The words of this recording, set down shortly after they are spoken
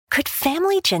Could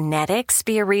family genetics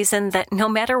be a reason that no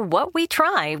matter what we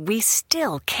try, we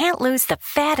still can't lose the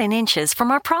fat and inches from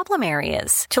our problem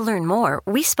areas? To learn more,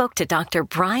 we spoke to Dr.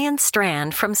 Brian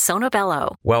Strand from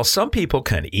Sonobello. While some people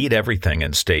can eat everything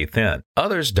and stay thin,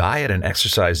 others diet and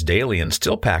exercise daily and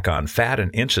still pack on fat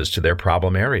and inches to their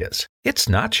problem areas. It's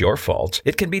not your fault.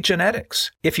 It can be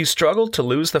genetics. If you struggle to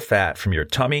lose the fat from your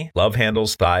tummy, love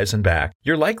handles, thighs, and back,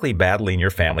 you're likely battling your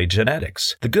family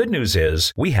genetics. The good news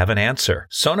is we have an answer.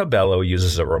 Sonobello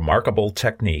uses a remarkable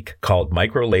technique called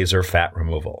microlaser fat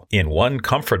removal. In one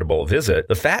comfortable visit,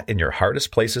 the fat in your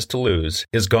hardest places to lose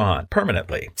is gone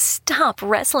permanently. Stop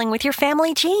wrestling with your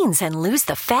family genes and lose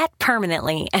the fat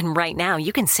permanently. And right now,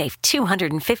 you can save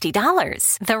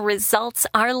 $250. The results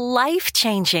are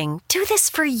life-changing. Do this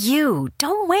for you.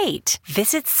 Don't wait.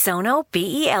 Visit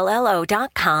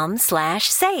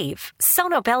sonobello.com/save.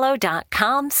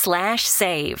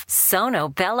 sonobello.com/save.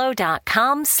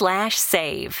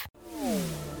 sonobello.com/save.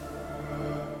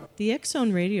 The X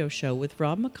Zone Radio Show with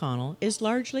Rob McConnell is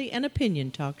largely an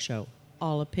opinion talk show.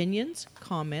 All opinions,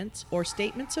 comments, or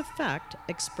statements of fact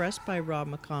expressed by Rob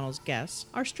McConnell's guests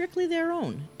are strictly their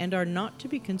own and are not to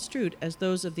be construed as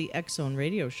those of the X Zone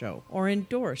Radio Show or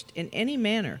endorsed in any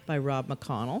manner by Rob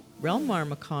McConnell, Relmar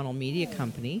McConnell Media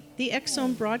Company, the X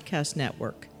Zone Broadcast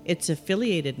Network, its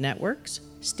affiliated networks,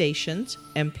 stations,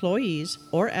 employees,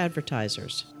 or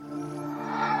advertisers.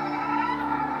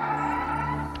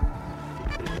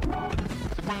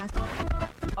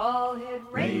 All Hit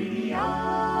Radio.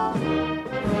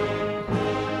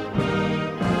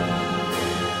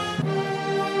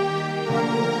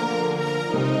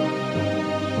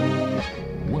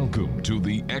 Welcome to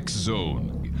the X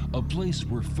Zone, a place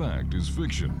where fact is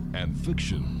fiction and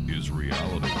fiction is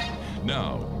reality.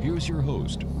 Now, here's your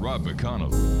host, Rob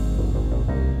McConnell.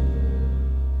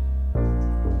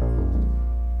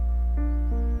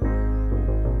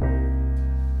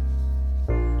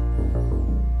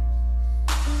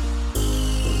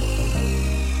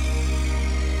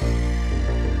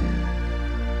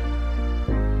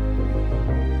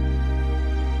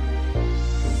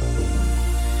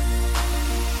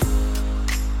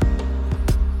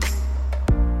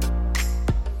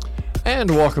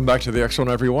 And welcome back to the X Zone,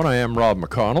 everyone. I am Rob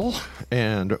McConnell,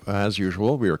 and as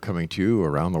usual, we are coming to you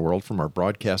around the world from our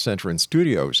broadcast center and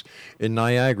studios in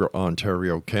Niagara,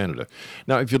 Ontario, Canada.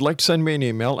 Now, if you'd like to send me an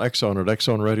email,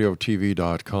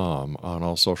 xzone@xzoneradiotv.com, on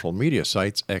all social media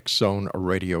sites, X Zone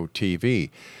Radio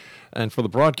TV. And for the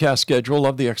broadcast schedule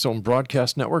of the X Zone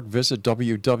Broadcast Network, visit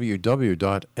www.xzbn.net.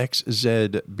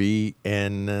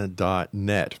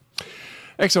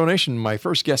 Exonation, my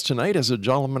first guest tonight is a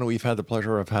gentleman we've had the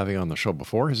pleasure of having on the show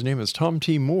before. His name is Tom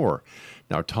T. Moore.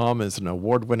 Now, Tom is an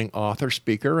award-winning author,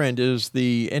 speaker, and is in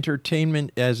the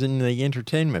entertainment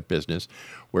business,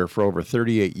 where for over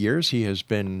 38 years he has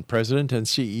been president and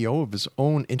CEO of his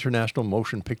own international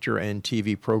motion picture and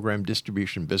TV program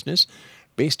distribution business,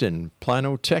 based in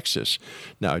Plano, Texas.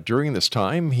 Now, during this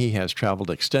time, he has traveled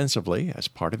extensively as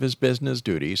part of his business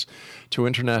duties to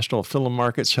international film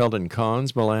markets held in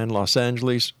Cannes, Milan, Los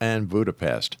Angeles, and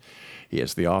Budapest. He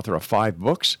is the author of 5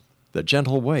 books: The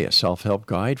Gentle Way, a self-help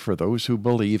guide for those who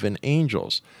believe in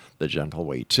angels; The Gentle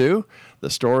Way 2, The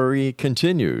Story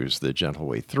Continues; The Gentle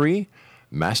Way 3,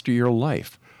 Master Your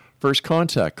Life; First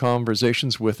Contact,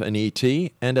 Conversations with an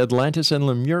E.T., and Atlantis and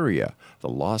Lemuria, The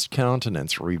Lost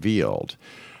Countenance Revealed.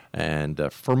 And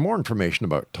for more information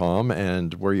about Tom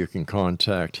and where you can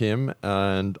contact him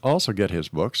and also get his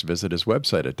books, visit his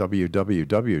website at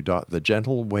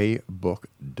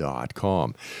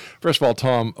www.thegentlewaybook.com. First of all,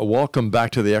 Tom, welcome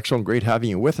back to the X Zone. Great having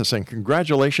you with us, and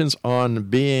congratulations on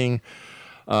winning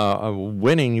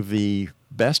the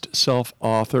Best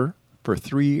Self-Author for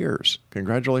 3 years.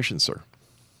 Congratulations, sir.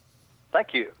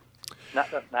 Thank you.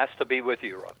 Nice to be with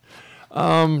you, Rob.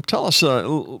 Tell us,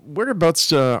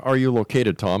 whereabouts are you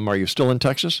located, Tom? Are you still in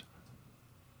Texas?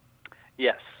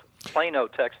 Yes, Plano,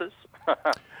 Texas.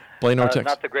 Plano, Texas.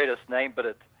 Not the greatest name, but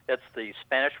it's the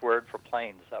Spanish word for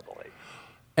plains, I believe.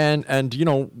 And you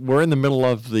know, we're in the middle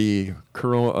of the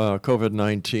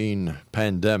COVID-19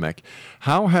 pandemic.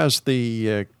 How has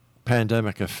the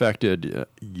pandemic affected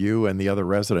you and the other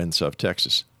residents of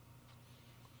Texas?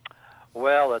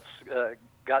 Well, it's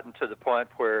gotten to the point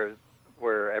where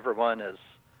everyone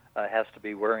has to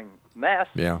be wearing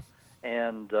masks. Yeah.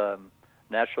 And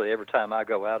naturally, every time I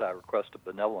go out, I request a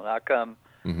benevolent outcome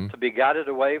to be guided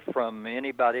away from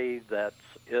anybody that's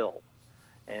ill.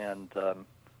 And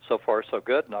so far, so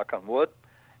good, knock on wood.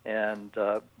 And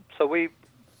so we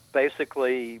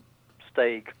basically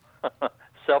stay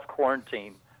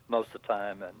self-quarantine most of the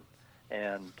time,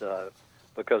 and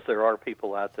because there are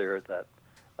people out there that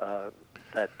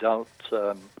don't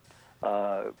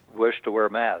wish to wear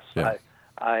masks. Yeah.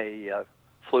 I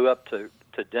flew up to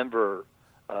Denver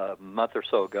a month or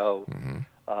so ago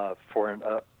for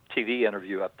a TV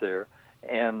interview up there,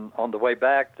 and on the way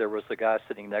back there was a guy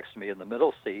sitting next to me in the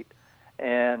middle seat,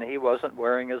 and he wasn't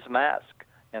wearing his mask.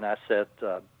 And I said,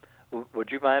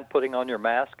 would you mind putting on your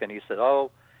mask? And he said,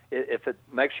 oh, if it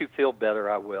makes you feel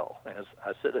better, I will. And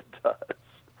I said, it does.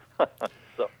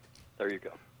 So there you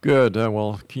go. Good.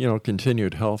 Well,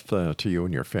 continued health to you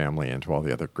and your family and to all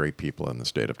the other great people in the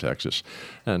state of Texas.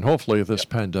 And hopefully this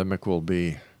pandemic will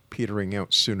be petering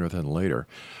out sooner than later.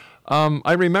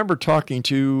 I remember talking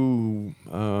to,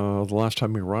 the last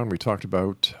time we were on, we talked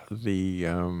about the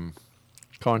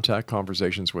contact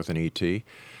conversations with an ET.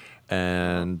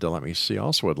 And let me see,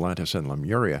 also Atlantis and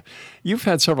Lemuria. You've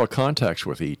had several contacts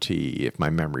with ET, if my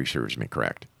memory serves me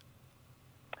correct.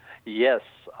 Yes,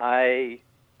 I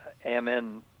am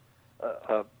in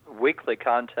a weekly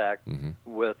contact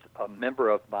with a member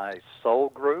of my soul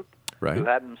group who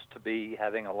happens to be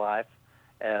having a life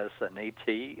as an ET.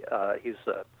 He's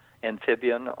an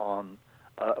amphibian on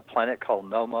a planet called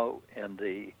Nomo in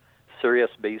the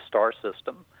Sirius B star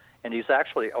system, and he's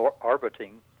actually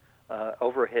orbiting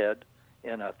overhead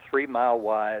in a 3-mile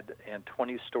wide and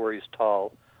 20 stories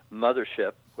tall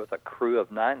mothership with a crew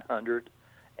of 900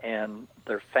 and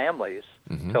their families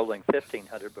totaling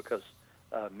 1,500 because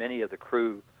many of the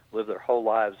crew live their whole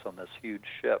lives on this huge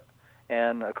ship.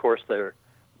 And, of course,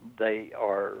 they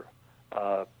are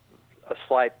a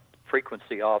slight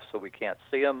frequency off so we can't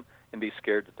see them and be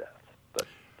scared to death.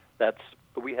 But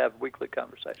we have weekly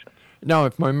conversations. Now,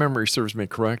 if my memory serves me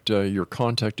correct, your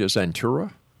contact is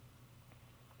Antura?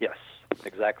 Yes,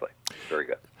 exactly. Very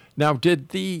good. Now, did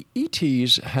the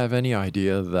ETs have any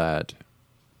idea that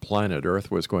planet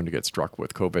Earth was going to get struck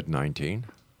with COVID-19?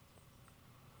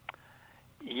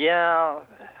 Yeah,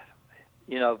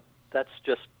 that's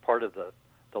just part of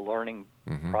the learning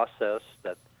process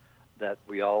that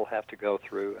we all have to go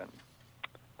through,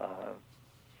 and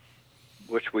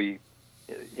which we,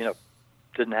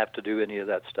 didn't have to do any of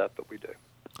that stuff, but we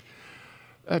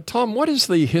do. Tom, what is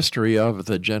the history of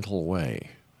The Gentle Way,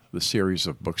 the series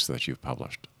of books that you've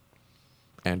published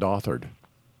and authored?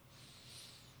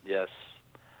 Yes.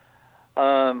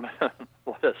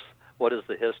 What is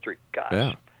the history? Gosh.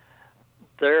 Yeah.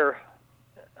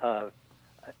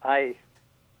 I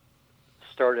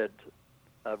started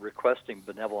requesting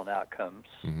benevolent outcomes,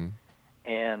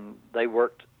 and they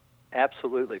worked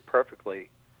absolutely perfectly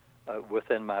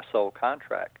within my soul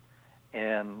contract.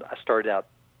 And I started out,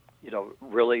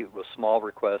 really with small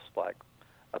requests like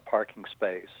a parking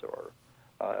space or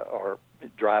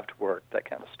drive to work, that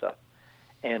kind of stuff.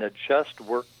 And it just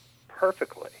worked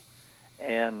perfectly.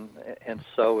 And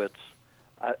so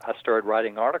I started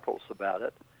writing articles about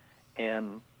it,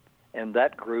 and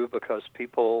that grew because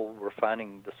people were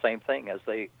finding the same thing as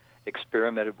they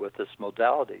experimented with this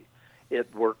modality.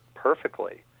 It worked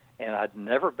perfectly, and I'd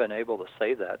never been able to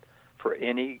say that for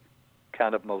any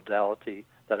kind of modality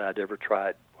that I'd ever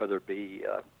tried, whether it be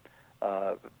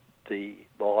the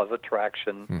law of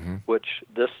attraction, which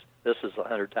this is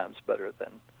 100 times better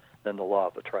than the law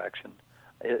of attraction.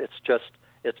 It's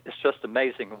just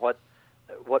amazing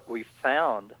what we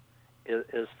found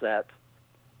is that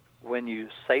when you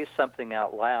say something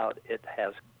out loud, it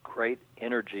has great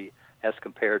energy as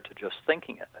compared to just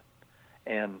thinking of it,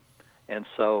 and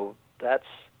so that's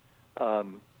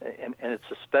and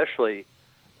it's especially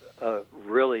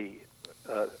really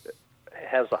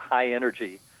has a high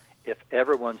energy if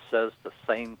everyone says the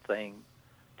same thing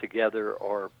together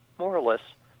or more or less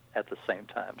at the same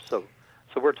time. So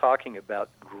we're talking about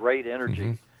great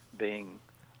energy being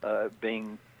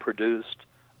produced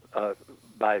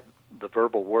by the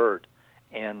verbal word,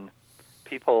 and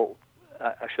people,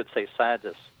 I should say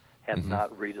scientists, have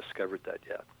not rediscovered that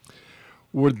yet.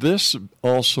 Would this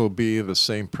also be the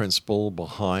same principle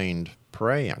behind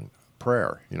prayer?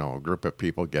 A group of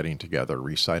people getting together,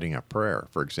 reciting a prayer,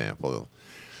 for example.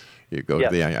 You go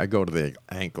to I go to the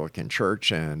Anglican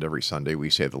Church, and every Sunday we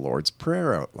say the Lord's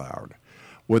Prayer out loud.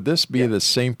 Would this be the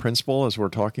same principle as we're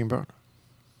talking about?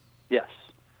 Yes.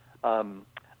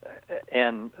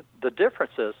 And the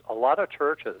difference is a lot of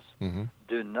churches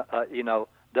do not,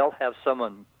 they'll have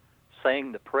someone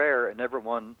saying the prayer and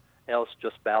everyone else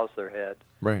just bows their head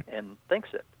and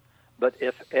thinks it. But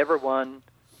if everyone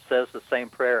says the same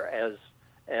prayer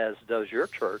as does your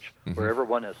church, where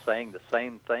everyone is saying the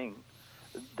same thing,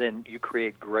 then you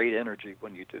create great energy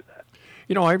when you do that.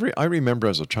 You know, I remember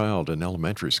as a child in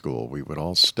elementary school, we would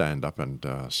all stand up and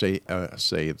say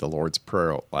the Lord's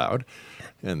Prayer out loud,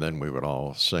 and then we would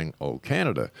all sing "O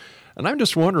Canada." And I'm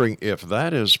just wondering if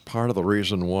that is part of the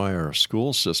reason why our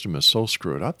school system is so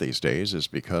screwed up these days, is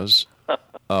because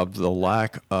of the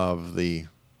lack of the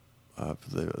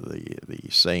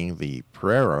saying the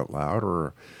prayer out loud,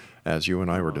 or as you and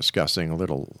I were discussing a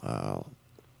little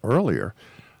earlier,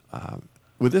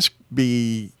 would this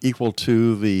be equal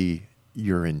to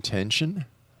your intention?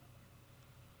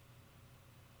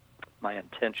 My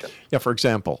intention. Yeah. For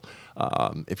example,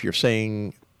 if you're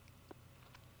saying,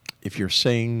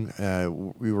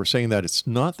 we were saying that it's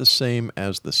not the same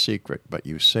as The Secret, but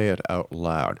you say it out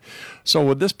loud. So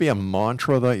would this be a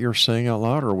mantra that you're saying out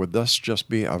loud, or would this just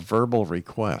be a verbal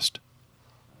request?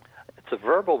 It's a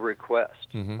verbal request.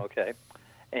 Mm-hmm. Okay,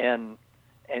 and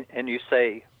you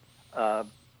say,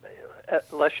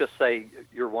 let's just say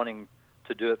you're wanting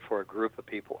to do it for a group of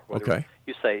people. Or whatever. Okay.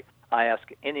 You say, I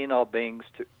ask any and all beings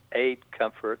to aid,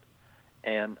 comfort,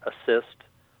 and assist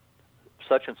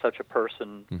such and such a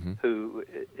person mm-hmm. who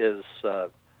is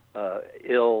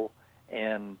ill,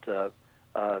 and to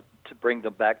bring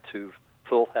them back to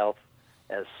full health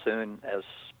as soon as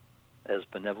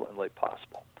benevolently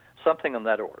possible. Something in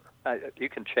that order. You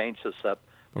can change this up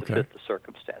to fit the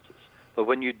circumstances. But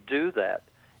when you do that,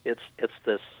 it's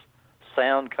this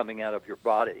sound coming out of your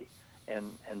body,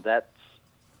 and that's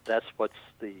what's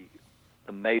the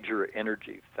major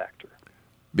energy factor.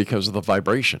 Because of the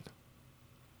vibration.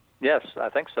 Yes, I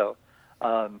think so.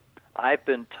 I've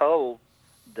been told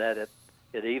that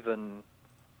it even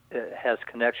has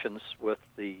connections with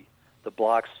the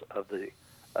blocks of the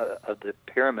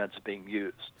pyramids being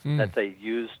used. That they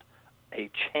used a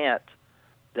chant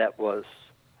that was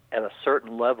at a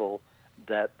certain level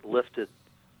that lifted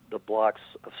the blocks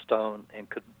of stone and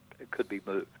could be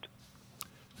moved.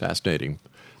 Fascinating.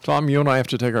 Tom, you and I have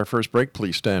to take our first break.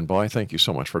 Please stand by. Thank you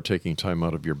so much for taking time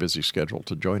out of your busy schedule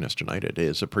to join us tonight. It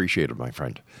is appreciated, my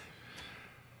friend.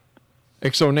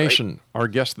 Exonation, our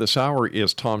guest this hour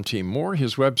is Tom T. Moore.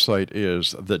 His website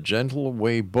is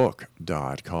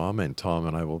thegentlewaybook.com, and Tom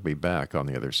and I will be back on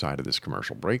the other side of this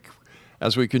commercial break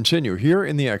as we continue here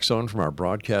in the X Zone from our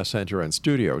broadcast center and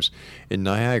studios in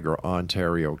Niagara,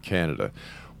 Ontario, Canada.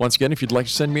 Once again, if you'd like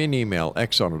to send me an email,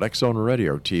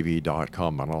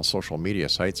 xzone@xzoneradiotv.com, on all social media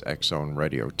sites, X Zone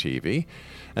Radio TV.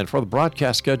 And for the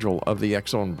broadcast schedule of the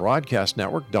X Zone Broadcast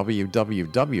Network,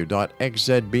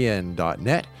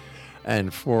 www.xzbn.net.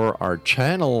 And for our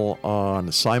channel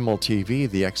on Simul TV,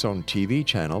 the X Zone TV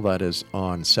channel, that is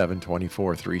on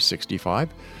 7/24/365,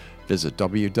 visit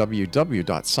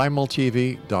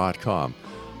www.simultv.com.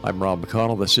 I'm Rob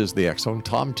McConnell. This is the X Zone.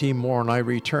 Tom T. Moore and I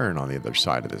return on the other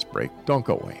side of this break. Don't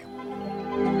go away.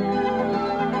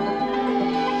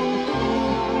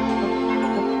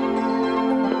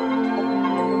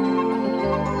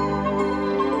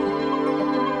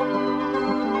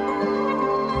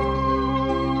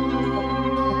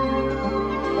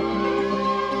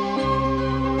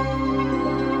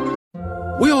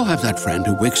 We all have that friend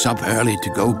who wakes up early to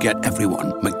go get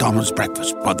everyone McDonald's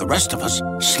breakfast, while the rest of us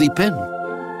sleep in.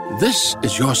 This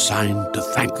is your sign to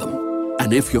thank them.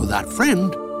 And if you're that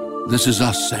friend, this is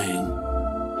us saying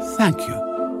thank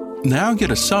you. Now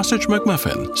get a sausage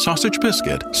McMuffin, sausage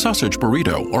biscuit, sausage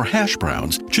burrito, or hash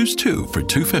browns. Choose 2 for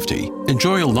 $2.50.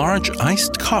 Enjoy a large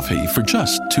iced coffee for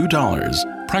just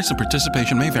 $2. Price and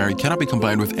participation may vary. Cannot be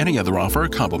combined with any other offer or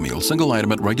combo meal. Single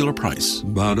item at regular price.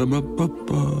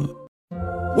 Ba-da-ba-ba-ba.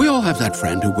 We all have that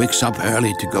friend who wakes up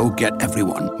early to go get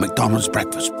everyone McDonald's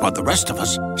breakfast, while the rest of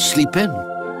us sleep in.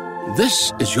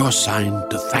 This is your sign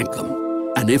to thank them.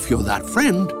 And if you're that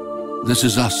friend, this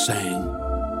is us saying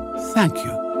thank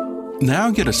you. Now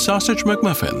get a sausage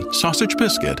McMuffin, sausage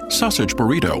biscuit, sausage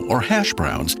burrito, or hash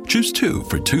browns. Choose 2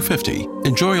 for $2.50.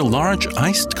 Enjoy a large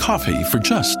iced coffee for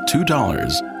just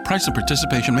 $2. Price and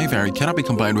participation may vary. Cannot be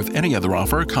combined with any other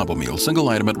offer or combo meal. Single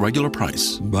item at regular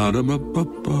price.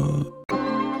 Ba-da-ba-ba-ba.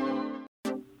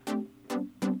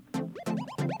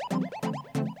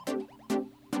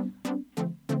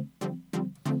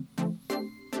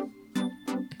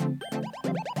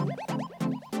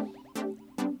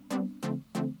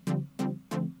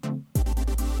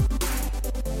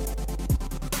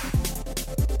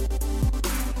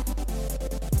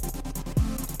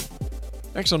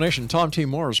 Exonation, Tom T.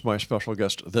 Moore is my special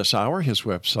guest this hour. His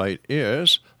website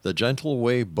is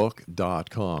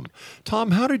thegentlewaybook.com.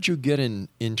 Tom, how did you get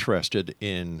interested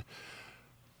in,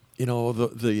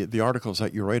 the articles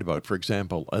that you write about? For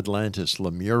example, Atlantis,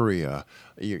 Lemuria,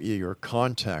 your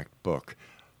contact book.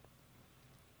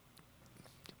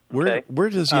 Where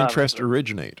does the interest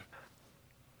originate?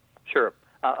 Sure.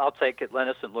 I'll take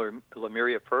Atlantis and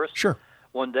Lemuria first. Sure.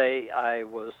 One day I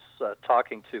was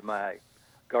talking to my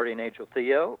guardian angel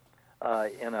Theo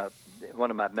in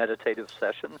one of my meditative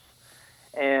sessions,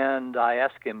 and I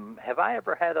asked him, "Have I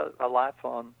ever had a life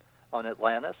on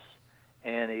Atlantis?"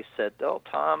 And he said, "Oh,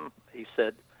 Tom," he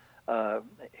said,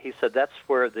 "that's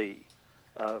where the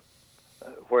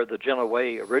Gentle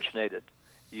Way originated.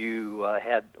 You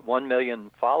had 1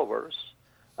 million followers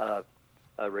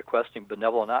requesting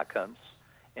benevolent outcomes,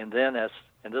 and then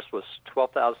and this was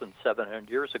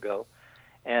 12,700 years ago,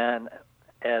 and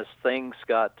as things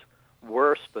got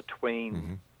worse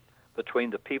between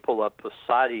the people of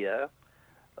Poseidia,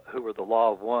 who were the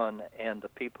Law of One, and the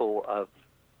people of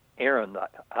Aaron, the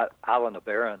island of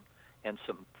Aaron, and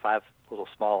some 5 little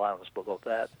small islands below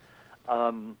that,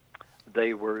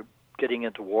 they were getting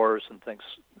into wars and things,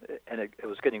 and it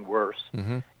was getting worse.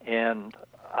 And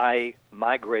I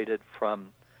migrated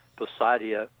from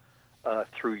Poseidia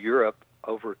through Europe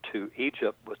over to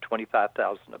Egypt with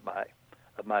 25,000 of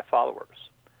my followers.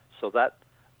 So that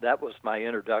was my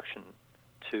introduction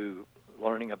to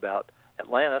learning about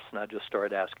Atlantis, and I just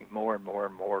started asking more and more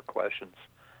and more questions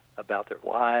about their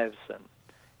lives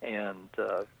and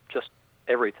just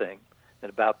everything,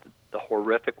 and about the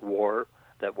horrific war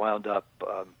that wound up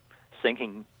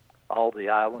sinking all the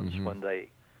islands when they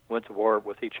went to war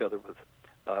with each other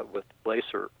with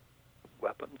laser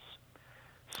weapons.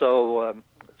 So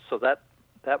that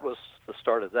was the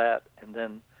start of that, and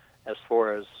then as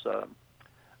far as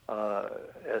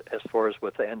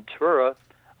with Antura,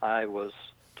 I was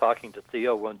talking to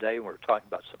Theo one day, and we were talking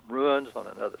about some ruins on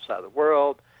another side of the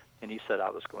world, and he said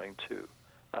I was going to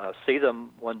see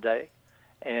them one day,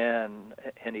 and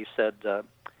he said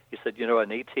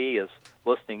an ET is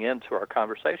listening in to our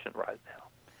conversation right now,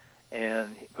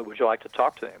 and would you like to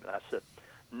talk to him? And I said,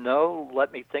 no,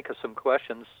 let me think of some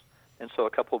questions. And so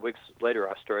a couple of weeks later,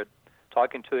 I started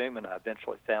talking to him, and I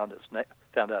eventually found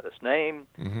out his name,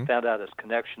 found out his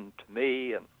connection to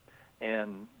me,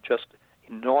 and just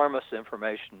enormous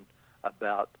information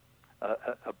about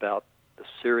the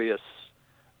Sirius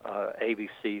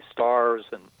ABC stars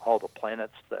and all the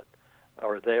planets that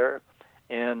are there,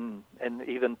 and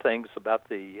even things about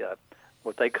the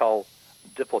what they call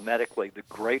diplomatically the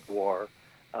Great War,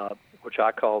 which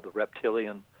I call the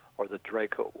Reptilian or the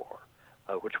Draco War,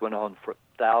 which went on for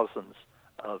thousands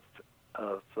of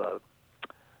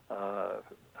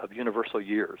universal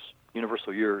years.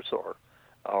 Universal years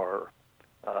are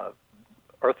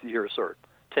Earth years are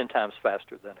 10 times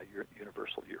faster than a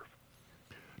universal year.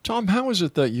 Tom, how is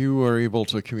it that you are able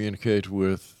to communicate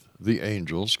with the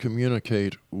angels,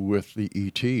 communicate with the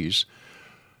ETs,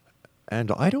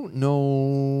 and I don't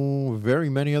know very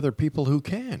many other people who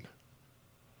can?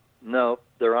 No,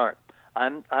 there aren't.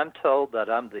 I'm told that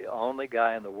I'm the only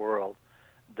guy in the world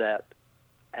that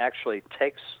actually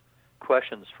takes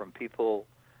questions from people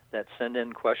that send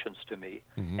in questions to me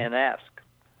and ask.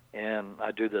 And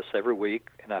I do this every week,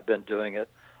 and I've been doing it.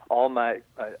 I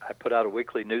put out a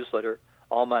weekly newsletter.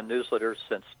 All my newsletters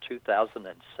since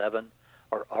 2007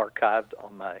 are archived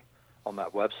on my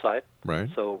website. Right.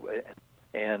 So,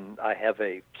 and I have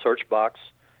a search box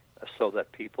so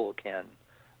that people can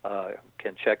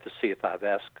check to see if I've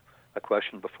asked a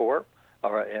question before,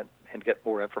 and get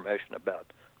more information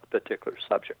about a particular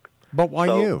subject. But why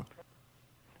you?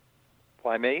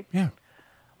 Why me? Yeah.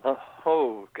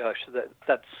 Oh gosh,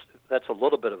 that's a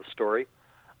little bit of a story.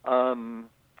 I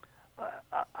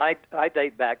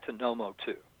date back to Nomo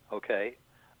too. Okay,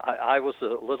 I was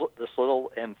this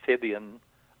little amphibian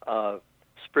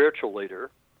spiritual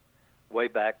leader way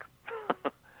back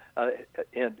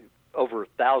in over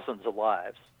thousands of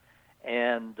lives,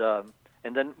 and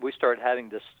then we started having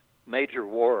this major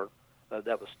war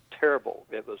that was terrible.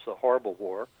 It was a horrible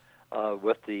war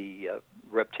with the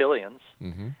reptilians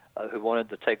who wanted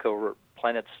to take over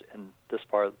planets in this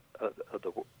part of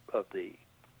the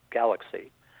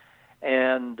galaxy,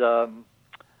 and so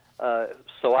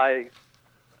I,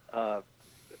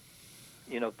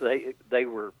 they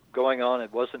were going on.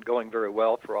 It wasn't going very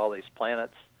well for all these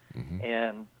planets,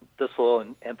 and this little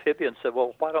amphibian said,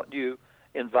 "Well, why don't you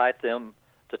invite them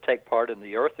to take part in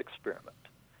the Earth experiment?"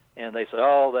 And they said,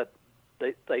 "Oh,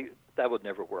 that would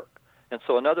never work." And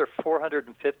so another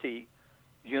 450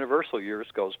 universal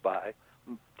years goes by,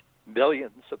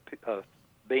 millions of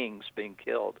beings being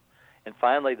killed, and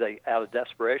finally, out of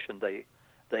desperation,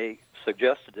 they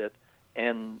suggested it,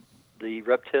 and the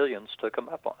reptilians took them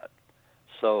up on it.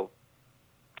 So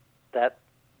that,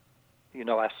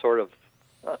 I sort of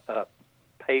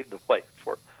paved the way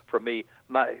for me.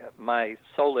 My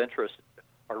sole interest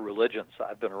are religions.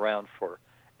 I've been around for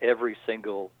every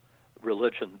single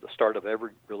religion, the start of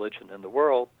every religion in the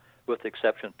world, with the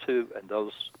exception of 2, and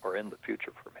those are in the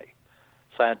future for me: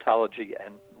 Scientology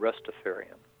and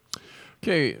Rastafarian.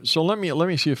 Okay, so let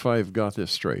me see if I've got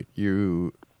this straight.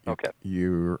 You're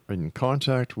in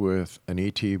contact with an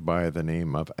ET by the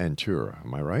name of Antura.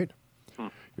 Am I right?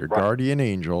 Your guardian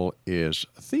angel is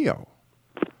Theo.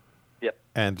 Yep.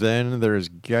 And then there's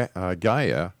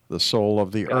Gaia, the soul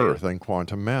of the earth, and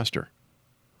Quantum Master.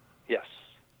 Yes.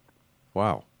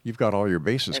 Wow, you've got all your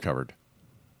bases covered.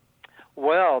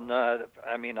 Well, no,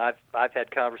 I mean, I've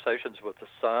had conversations with the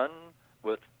sun,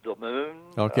 with the moon.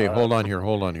 Okay, hold on here.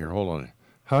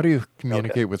 How do you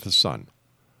communicate with the sun?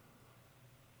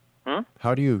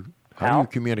 How do you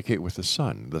communicate with the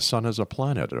sun? The sun is a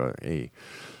planet,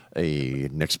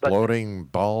 an exploding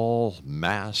ball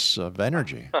mass of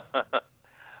energy.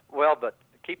 Well, but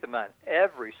keep in mind,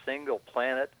 every single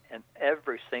planet and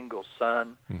every single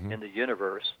sun in the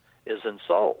universe is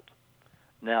ensouled.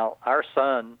 Now, our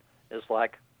sun is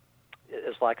like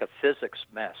a physics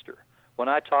master. When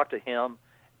I talk to him,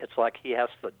 it's like he has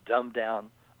to dumb down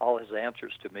all his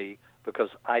answers to me because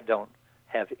I don't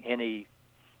have any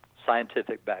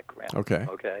scientific background. Okay.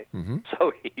 Mm-hmm.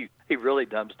 So he really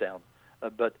dumbs down.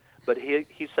 But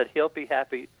he said he'll be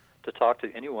happy to talk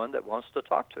to anyone that wants to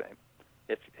talk to him,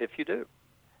 if you do.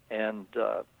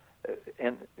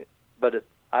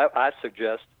 I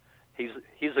suggest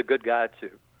he's a good guy to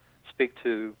speak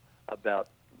to about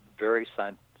very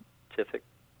scientific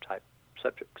type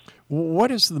subjects. What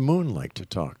is the moon like to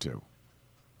talk to?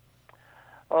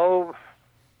 Oh,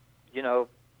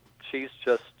 she's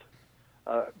just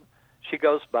she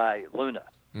goes by Luna,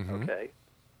 okay,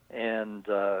 and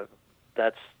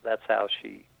that's how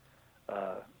she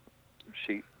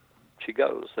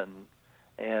goes, and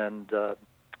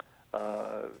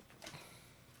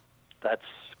that's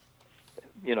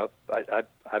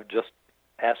I've just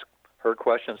asked her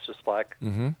questions just like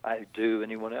I do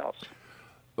anyone else.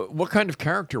 What kind of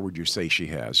character would you say she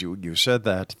has? You said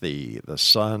that the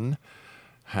sun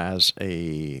has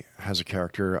a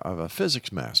character of a physics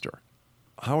master.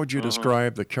 How would you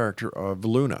describe the character of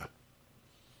Luna?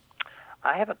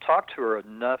 I haven't talked to her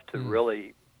enough to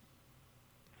really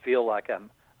feel like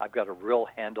I've got a real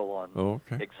handle on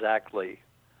exactly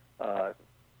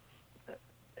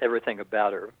everything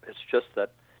about her. It's just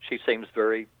that she seems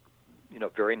very,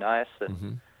 very nice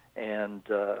and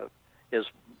is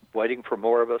waiting for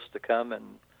more of us to come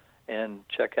and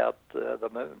check out the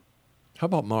moon. How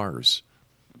about Mars?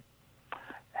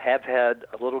 Have had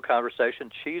a little conversation.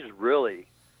 She's really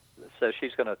says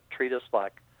she's going to treat us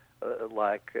like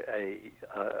a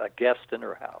guest in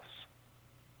her house.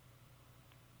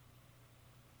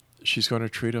 She's going to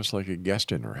treat us like a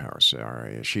guest in her house.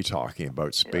 Is she talking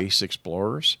about space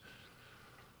explorers?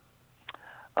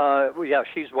 Yeah,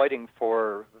 she's waiting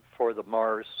for the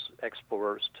Mars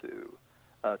explorers to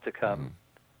come,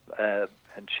 and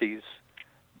she's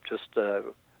just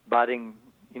biding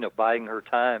her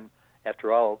time.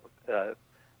 After all,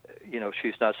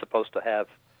 she's not supposed to have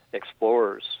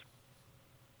explorers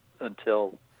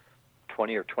until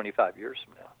 20 or 25 years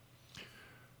from now.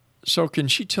 So can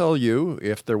she tell you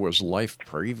if there was life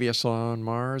previous on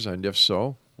Mars, and if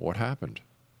so, what happened?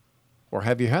 Or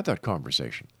have you had that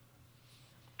conversation?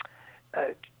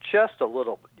 Just a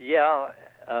little, yeah.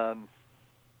 I'd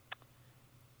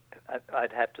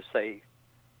have to say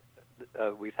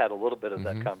we've had a little bit of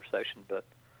that conversation, but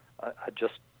I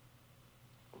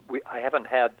haven't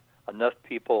had enough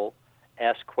people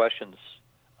ask questions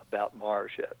about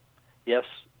Mars yet. Yes,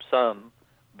 some,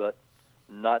 but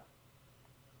not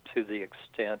to the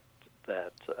extent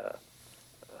that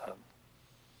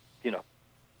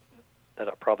that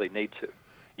I probably need to.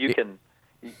 You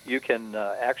can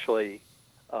actually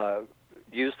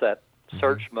use that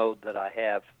search mode that I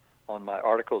have on my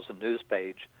articles and news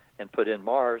page and put in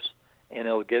Mars, and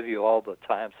it'll give you all the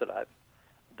times that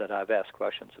I've asked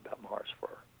questions about Mars for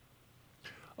her.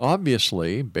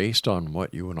 Obviously, based on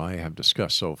what you and I have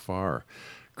discussed so far,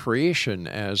 creation,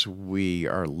 as we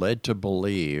are led to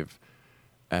believe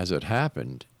as it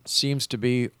happened, seems to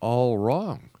be all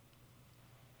wrong.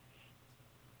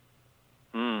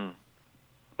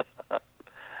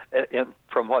 And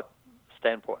from what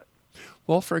standpoint?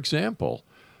 Well, for example,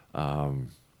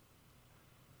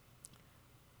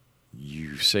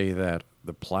 you say that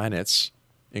the planets,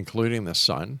 including the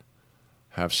sun,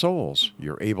 have souls.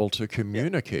 You're able to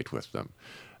communicate with them.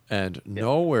 And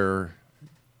nowhere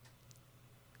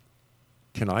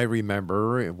can I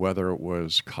remember, whether it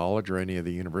was college or any of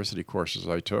the university courses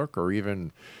I took, or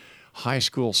even high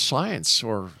school science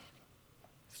or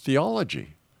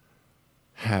theology,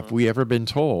 have we ever been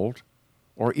told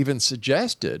or even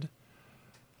suggested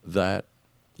that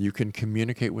you can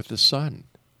communicate with the sun,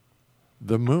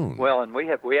 the moon. Well, and we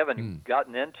haven't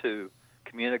gotten into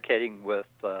communicating with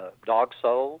dog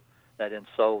soul that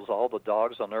ensouls all the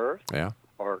dogs on Earth. Yeah.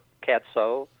 Or cat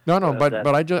soul. No, but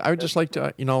I would just like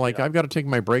to, I've got to take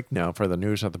my break now for the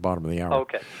news at the bottom of the hour.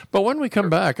 Okay. But when we come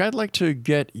back, I'd like to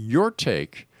get your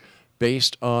take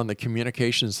based on the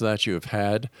communications that you've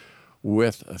had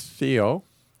with Theo,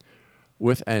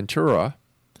 with Antura,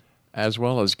 as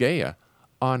well as Gaia,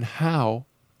 on how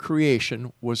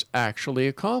creation was actually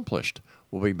accomplished.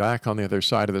 We'll be back on the other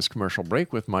side of this commercial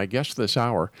break with my guest this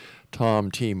hour,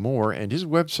 Tom T. Moore, and his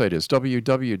website is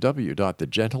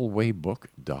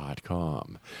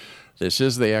www.thegentlewaybook.com. This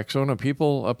is the X Zone, a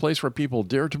place where people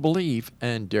dare to believe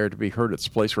and dare to be heard. It's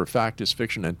a place where fact is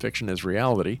fiction and fiction is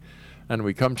reality. And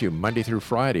we come to you Monday through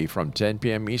Friday from 10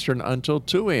 p.m. Eastern until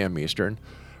 2 a.m. Eastern,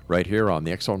 right here on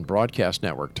the X Zone Broadcast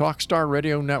Network, Talkstar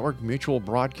Radio Network, Mutual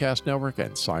Broadcast Network,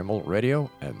 and Simul Radio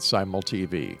and Simul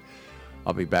TV.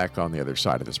 I'll be back on the other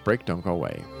side of this break. Don't go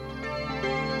away.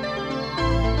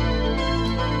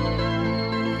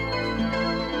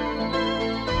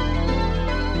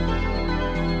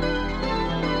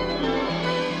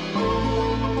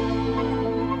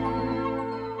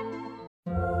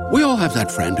 We all have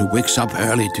that friend who wakes up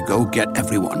early to go get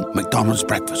everyone McDonald's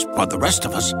breakfast, while the rest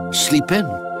of us sleep in.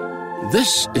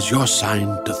 This is your sign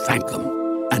to thank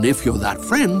them. And if you're that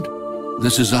friend,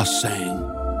 this is us saying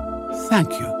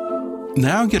thank you.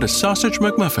 Now get a sausage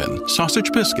McMuffin,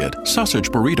 sausage biscuit, sausage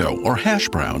burrito, or hash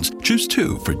browns. Choose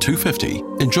 2 for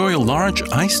 $2.50. Enjoy a large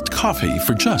iced coffee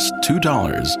for just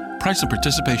 $2. Price and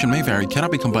participation may vary.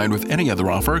 Cannot be combined with any other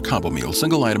offer or combo meal.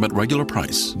 Single item at regular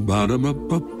price.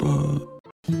 Ba-da-ba-ba-ba.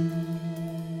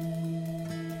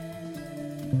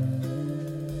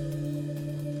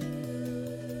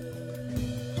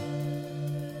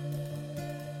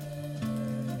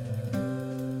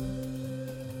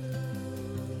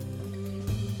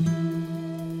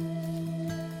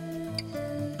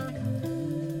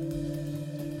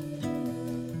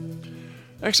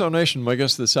 Exonation, my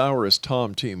guest this hour is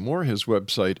Tom T. Moore. His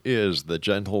website is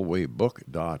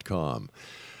thegentlewaybook.com.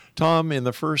 Tom, in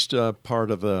the first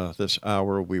part of this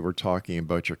hour, we were talking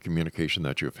about your communication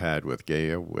that you've had with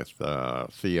Gaia, with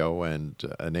Theo, and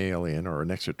an alien or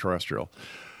an extraterrestrial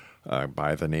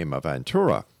by the name of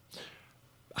Antura.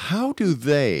 How do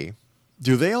they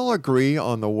all agree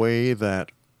on the way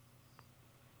that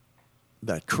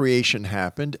creation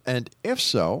happened? And if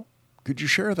so, could you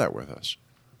share that with us?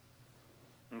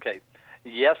 Okay.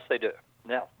 Yes, they do.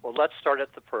 Now, well, let's start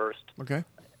at the first. Okay.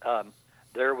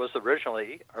 There was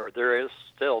originally, or there is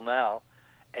still now,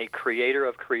 a creator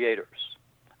of creators.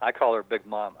 I call her Big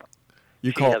Mama.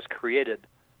 She has created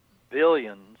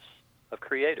billions of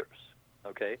creators.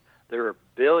 Okay, there are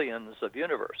billions of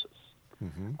universes.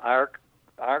 Mm-hmm.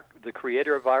 The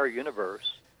creator of our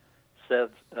universe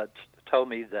told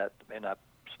me that, and I've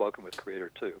spoken with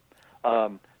Creator too.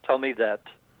 Told me that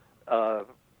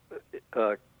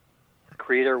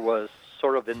Creator was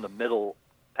sort of in the middle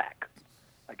pack,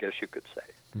 I guess you could say.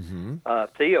 Mm-hmm.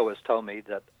 Theo has told me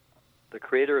that the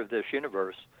creator of this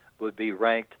universe would be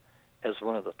ranked as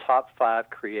one of the top 5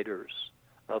 creators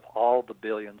of all the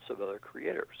billions of other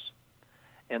creators.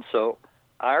 And so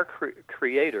our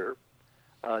creator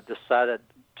decided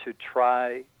to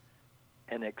try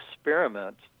an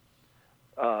experiment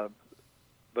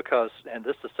because, and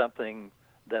this is something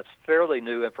that's fairly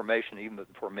new information even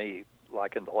for me,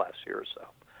 like in the last year or so,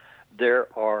 there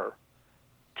are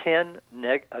 10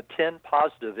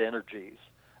 positive energies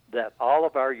that all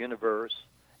of our universe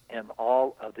and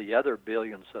all of the other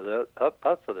billions of the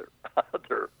other,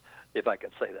 if I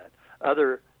can say that,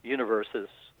 other universes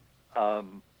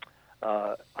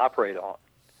operate on.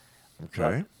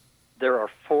 Okay. There are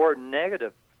 4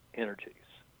 negative energies,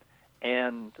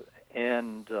 and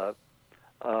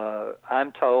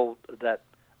I'm told that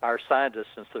our scientists,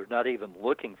 since they're not even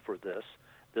looking for this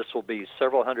will be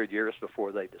several hundred years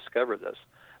before they discover this.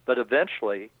 But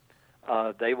eventually,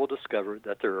 they will discover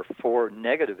that there are 4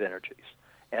 negative energies.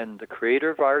 And the creator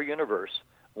of our universe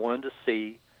wanted to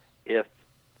see if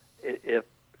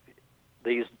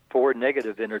these 4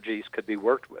 negative energies could be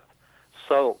worked with.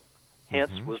 So,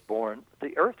 hence was born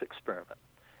the Earth experiment.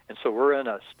 And so we're in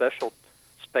a special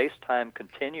space-time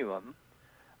continuum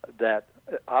that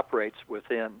operates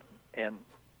within and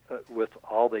with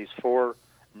all these 4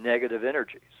 negative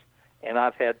energies. And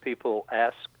I've had people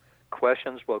ask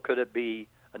questions, well, could it be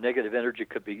a negative energy,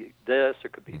 could be this, or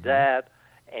could be that,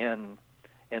 and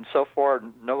so far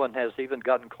no one has even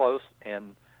gotten close,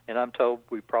 and I'm told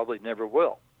we probably never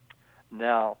will.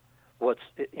 Now, what's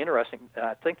interesting,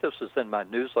 I think this is in my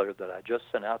newsletter that I just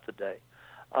sent out today.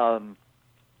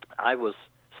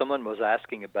 Someone was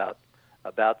asking about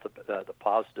the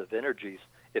positive energies,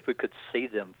 if we could see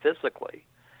them physically,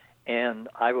 and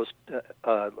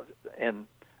and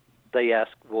they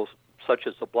asked, well, such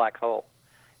as a black hole,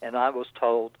 and I was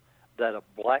told that a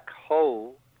black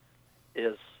hole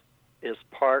is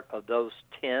part of those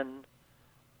 10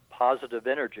 positive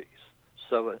energies.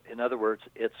 So, in other words,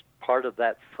 it's part of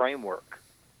that framework,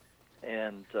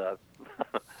 and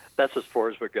that's as far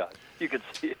as we got. You can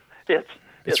see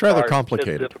it's rather hard.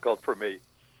 complicated. It's difficult for me.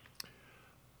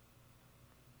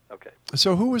 Okay.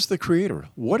 So who is the creator?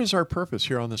 What is our purpose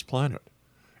here on this planet?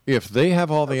 If they have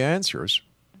all the answers,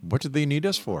 what do they need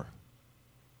us for?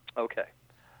 Okay.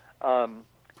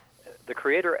 The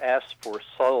creator asked for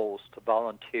souls to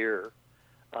volunteer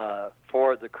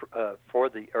for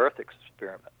the Earth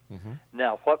experiment. Mm-hmm.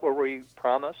 Now, what were we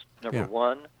promised? Number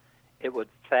one, it would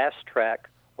fast track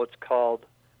what's called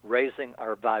raising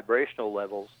our vibrational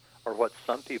levels, or what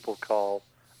some people call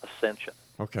ascension.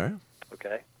 Okay.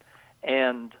 Okay.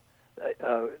 And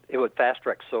it would fast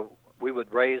track, so we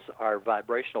would raise our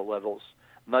vibrational levels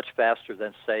much faster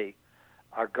than, say,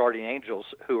 our guardian angels,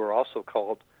 who are also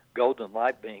called golden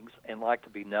light beings and like to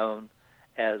be known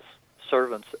as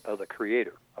servants of the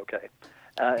Creator. Okay.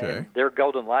 And they're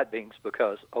golden light beings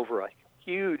because over a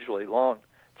hugely long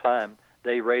time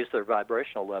they raise their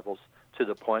vibrational levels to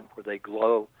the point where they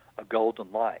glow a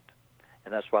golden light,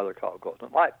 and that's why they're called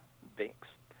golden light beings.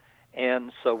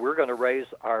 And so we're going to raise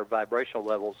our vibrational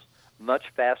levels much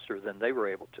faster than they were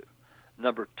able to.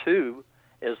 Number two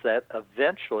is that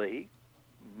eventually,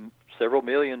 several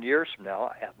million years from now,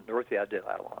 I have no idea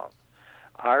how long,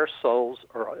 our souls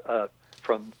are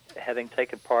from having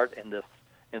taken part in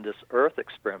this Earth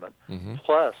experiment,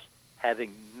 plus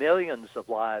having millions of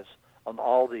lives on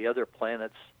all the other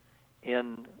planets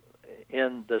in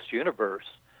this universe,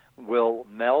 will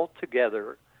meld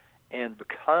together and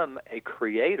become a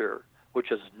creator, which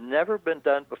has never been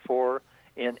done before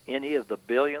in any of the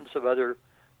billions of other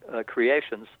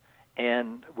creations.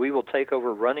 And we will take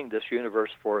over running this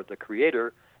universe for the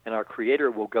Creator, and our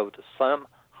Creator will go to some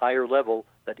higher level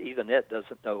that even it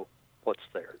doesn't know what's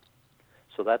there.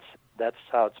 So that's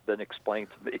how it's been explained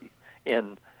to me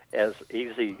in as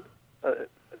easy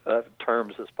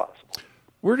terms as possible.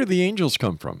 Where do the angels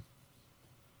come from?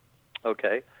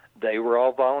 Okay, they were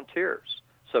all volunteers.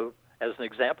 So, as an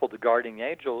example, the guardian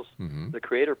angels, the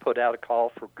Creator put out a call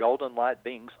for golden light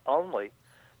beings only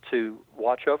to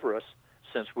watch over us,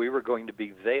 since we were going to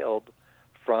be veiled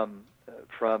from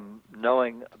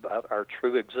knowing about our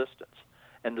true existence.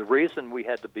 And the reason we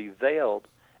had to be veiled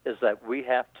is that we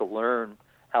have to learn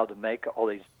how to make all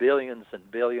these billions and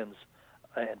billions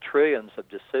and trillions of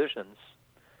decisions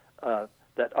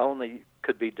that only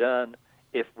could be done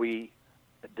if we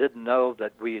didn't know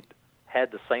that we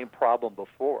had the same problem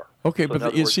before. Okay, so but in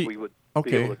other words, we would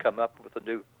be able to come up with a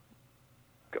new...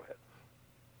 Go ahead.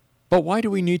 But why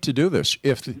do we need to do this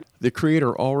if the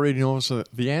Creator already knows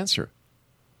the answer?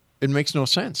 It makes no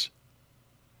sense.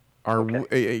 Are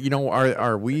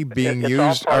we being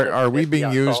used? Are we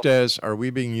being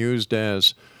used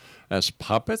as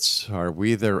puppets? Are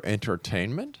we their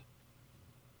entertainment?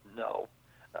 No,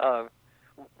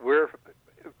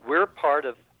 we're part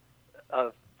of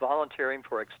volunteering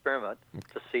for experiment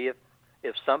to see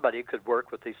if somebody could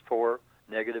work with these 4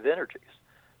 negative energies.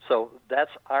 So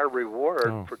that's our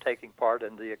reward for taking part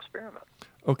in the experiment.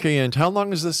 Okay, and how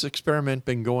long has this experiment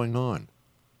been going on?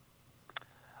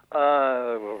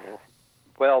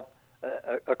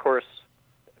 Of course,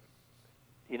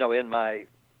 in my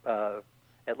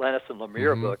Atlantis and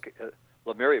Lemuria book,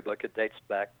 it dates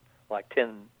back like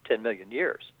 10 million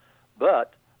years.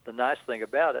 But the nice thing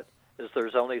about it is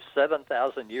there's only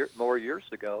 7,000 more years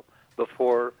to go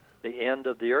before the end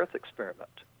of the Earth experiment.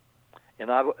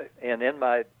 And in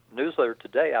my newsletter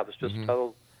today, I was just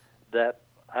told that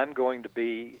I'm going to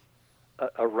be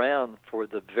around for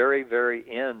the very, very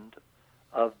end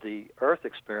of the Earth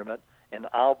experiment, and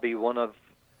I'll be one of,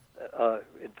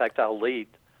 in fact, I'll lead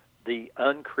the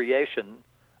uncreation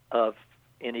of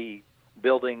any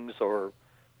buildings or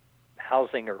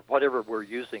housing or whatever we're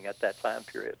using at that time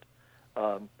period.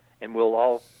 And we'll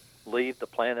all leave the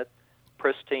planet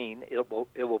pristine. It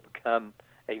will become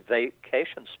a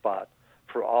vacation spot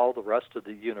for all the rest of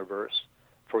the universe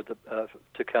for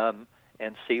to come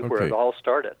and see where it all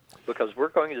started. Because we're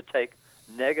going to take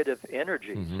negative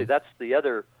energy. See, that's the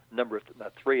other number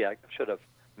 3 I should have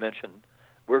mentioned.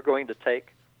 We're going to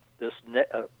take this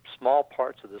small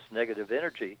parts of this negative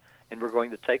energy, and we're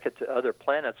going to take it to other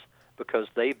planets because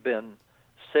they've been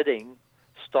sitting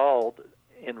stalled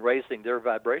in raising their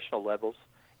vibrational levels,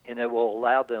 and it will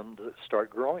allow them to start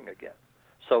growing again.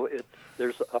 So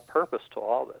there's a purpose to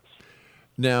all this.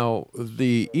 Now,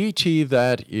 the ET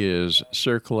that is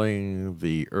circling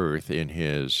the Earth in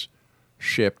his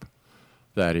ship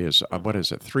that is,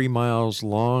 3 miles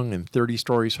long and 30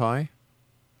 stories high?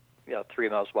 Yeah, 3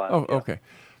 miles wide. Oh, yeah. okay.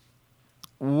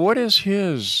 What is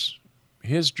his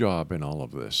job in all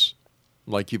of this?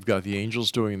 Like, you've got the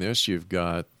angels doing this, you've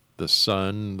got the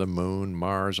sun, the moon,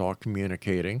 Mars all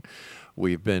communicating.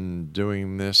 We've been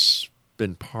doing this,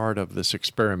 been part of this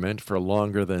experiment for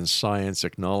longer than science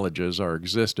acknowledges our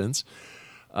existence.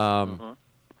 So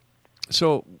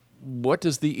what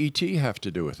does the ET have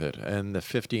to do with it and the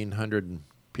 1,500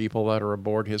 people that are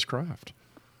aboard his craft?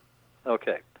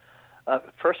 Okay.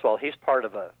 First of all, he's part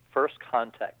of a first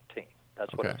contact team.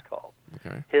 That's what it's called.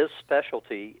 Okay. His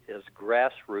specialty is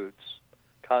grassroots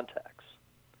contacts.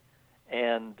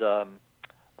 And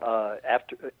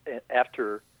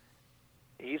after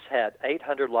he's had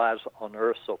 800 lives on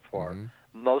Earth so far,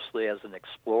 mostly as an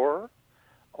explorer,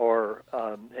 or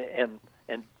and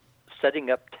setting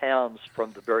up towns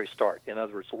from the very start. In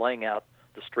other words, laying out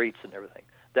the streets and everything.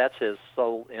 That's his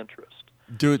sole interest.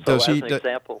 Does he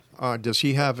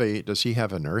have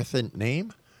an Earth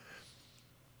name?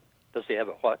 Does he have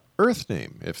a what? Earth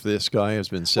name. If this guy has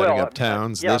been setting up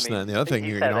towns, and the other thing,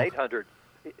 he's had 800.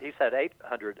 He's had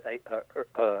 800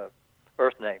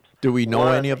 Earth names. Do we know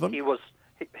any of them? He was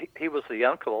the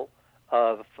uncle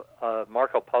of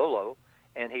Marco Polo,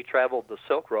 and he traveled the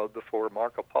Silk Road before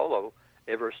Marco Polo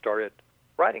ever started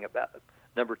writing about it.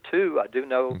 Number two, I do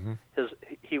know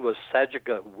he was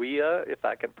Sacagawea, if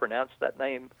I can pronounce that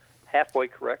name halfway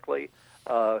correctly,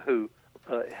 who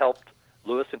helped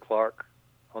Lewis and Clark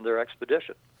on their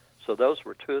expedition. So those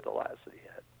were two of the lives that he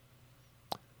had.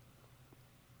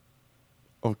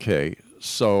 Okay,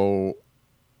 so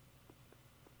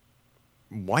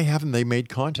why haven't they made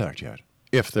contact yet?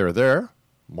 If they're there,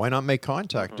 why not make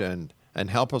contact and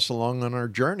help us along on our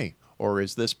journey? Or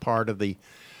is this part of the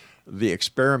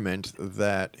experiment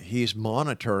that he's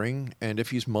monitoring? And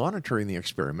if he's monitoring the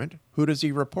experiment, who does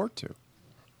he report to?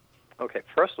 Okay,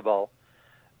 first of all,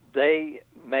 they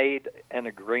made an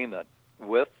agreement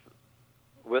with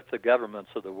the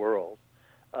governments of the world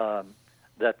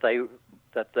that they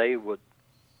would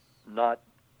not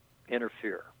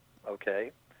interfere.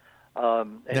 Okay.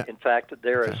 In fact,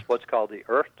 there is what's called the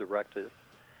Earth Directive,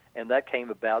 and that came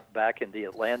about back in the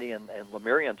Atlantean and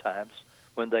Lemurian times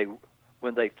when they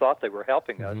thought they were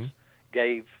helping us,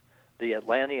 gave the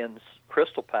Atlanteans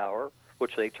crystal power,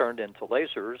 which they turned into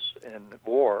lasers in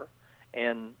war,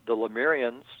 and the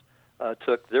Lemurians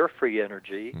took their free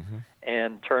energy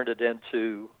and turned it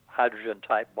into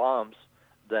hydrogen-type bombs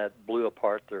that blew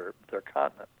apart their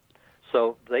continent.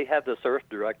 So they have this Earth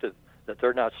Directive that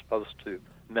they're not supposed to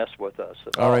mess with us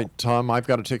at all. All right, Tom, I've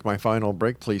got to take my final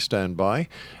break. Please stand by.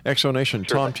 Exonation,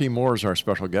 Sure. Tom T. Moore is our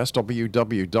special guest,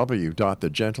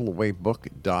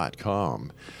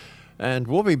 www.thegentleawaybook.com. And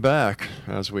we'll be back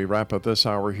as we wrap up this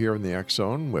hour here in the X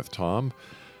Zone with Tom.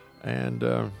 And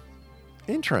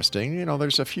interesting,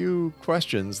 there's a few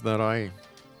questions that I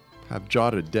have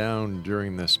jotted down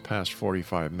during this past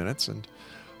 45 minutes, and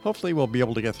hopefully we'll be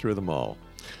able to get through them all.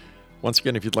 Once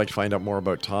again, if you'd like to find out more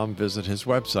about Tom, visit his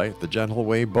website,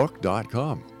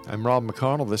 thegentleawaybook.com. I'm Rob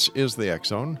McConnell. This is the X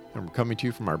Zone, and we're coming to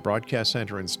you from our broadcast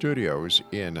center and studios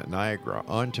in Niagara,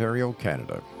 Ontario,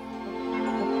 Canada.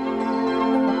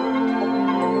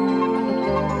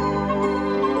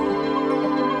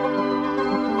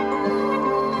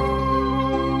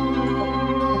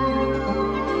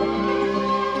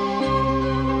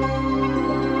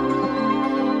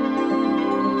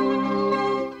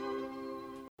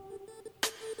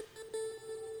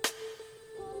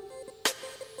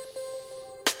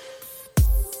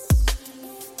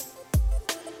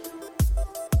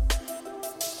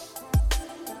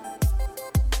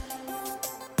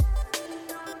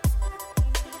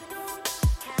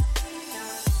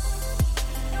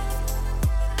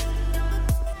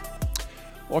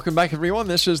 Welcome back, everyone.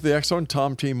 This is the X Zone.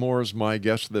 Tom T. Moore is my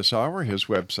guest this hour. His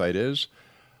website is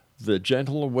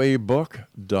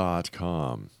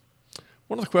thegentleawaybook.com.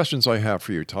 One of the questions I have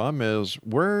for you, Tom, is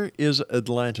where is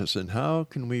Atlantis, and how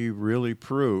can we really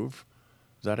prove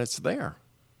that it's there?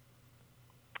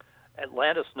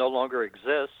 Atlantis no longer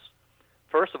exists.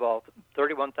 First of all,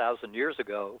 31,000 years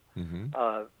ago,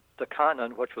 the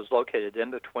continent, which was located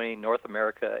in between North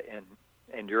America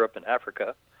and Europe and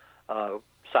Africa,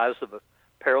 size of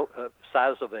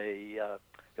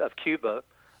Cuba,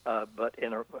 but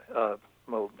in a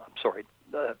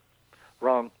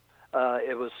wrong.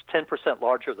 It was 10%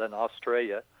 larger than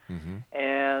Australia,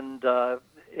 and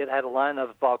it had a line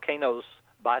of volcanoes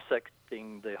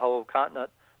bisecting the whole continent.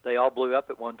 They all blew up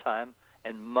at one time,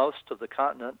 and most of the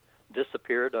continent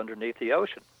disappeared underneath the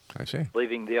ocean. I see.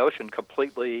 Leaving the ocean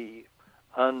completely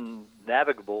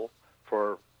unnavigable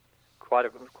for quite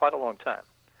a long time.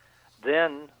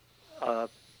 Then,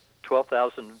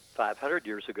 12,500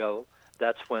 years ago,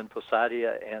 that's when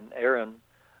Poseidon and Aaron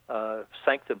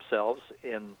sank themselves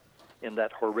in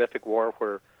that horrific war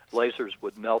where lasers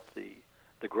would melt the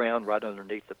ground right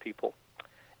underneath the people.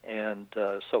 And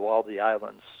so all the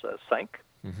islands sank,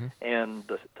 and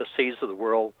the seas of the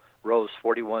world rose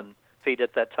 41 feet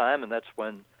at that time, and that's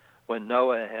when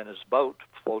Noah and his boat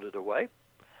floated away.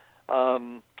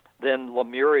 Then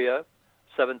Lemuria,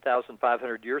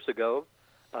 7,500 years ago,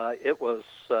 it was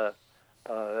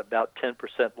about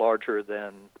 10% larger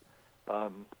than,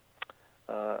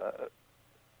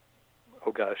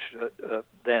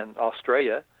 than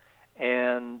Australia,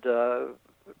 and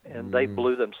they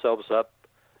blew themselves up.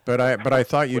 But I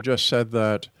thought you just said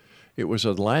that it was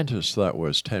Atlantis that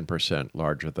was 10%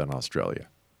 larger than Australia.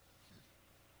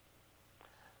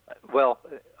 Well,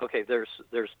 okay, there's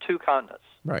two continents.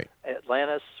 Right.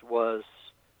 Atlantis was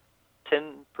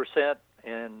 10%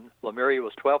 and Lemuria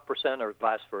was 12%, or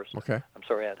vice versa. Okay. I'm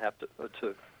sorry, I'd have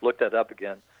to look that up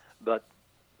again. But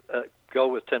go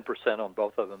with 10% on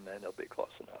both of them, and it'll be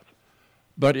close enough.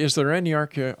 But is there any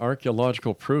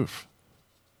archaeological proof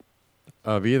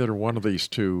of either one of these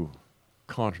two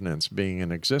continents being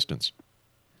in existence?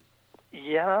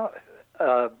 Yeah,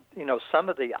 some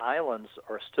of the islands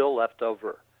are still left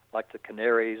over, like the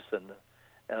Canaries and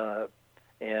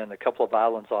a couple of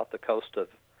islands off the coast of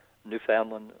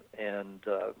Newfoundland and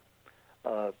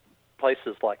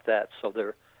places like that. So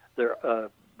they're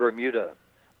Bermuda,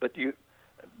 but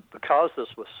because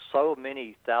this was so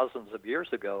many thousands of years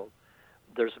ago,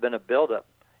 there's been a buildup,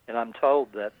 and I'm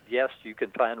told that yes, you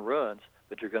can find ruins,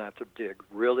 but you're going to have to dig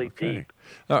really deep.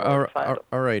 All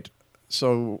right.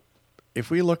 So if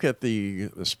we look at the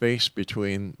space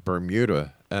between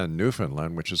Bermuda and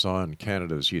Newfoundland, which is on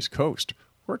Canada's east coast,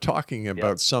 we're talking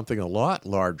about something a lot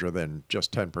larger than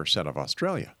just 10% of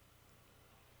Australia.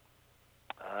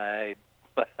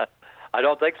 I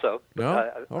don't think so.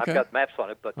 No? Okay. I've got maps on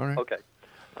it, but right. Okay.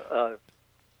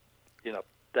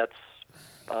 That's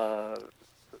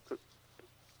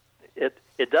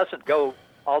it doesn't go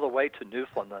all the way to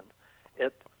Newfoundland.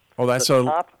 Is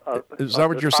that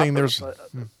what you're saying?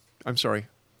 I'm sorry.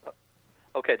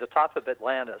 Okay, the top of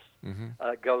Atlantis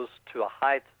goes to a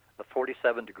height of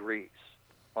 47 degrees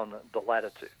on the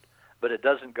latitude, but it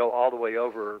doesn't go all the way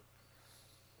over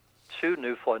to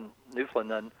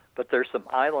Newfoundland. But there's some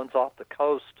islands off the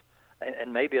coast,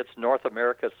 and maybe it's North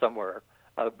America somewhere.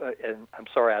 And I'm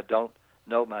sorry, I don't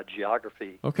know my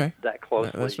geography that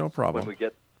closely. That's no problem.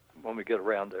 When we get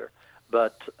around there,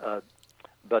 but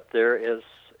there is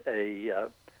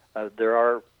there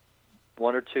are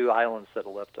one or two islands that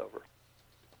are left over.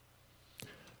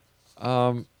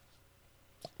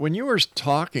 When you were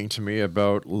talking to me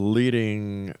about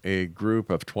leading a group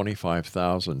of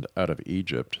 25,000 out of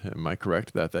Egypt, am I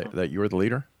correct that you're the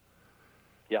leader?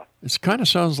 Yeah. It kind of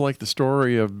sounds like the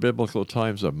story of biblical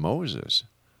times of Moses.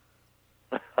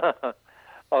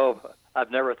 Oh,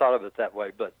 I've never thought of it that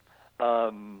way, but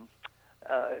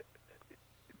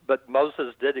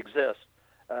Moses did exist.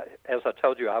 As I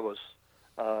told you,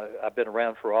 I've been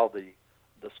around for all the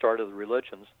start of the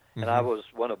religions, and I was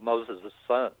one of Moses'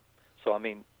 sons. So I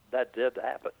mean, that did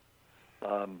happen.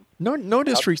 No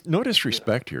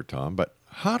disrespect here, Tom, but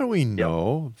how do we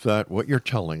know that what you're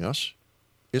telling us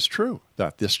is true?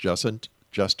 That this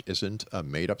just isn't a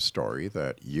made-up story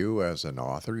that you as an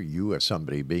author, you as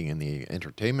somebody being in the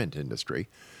entertainment industry,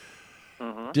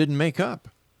 didn't make up?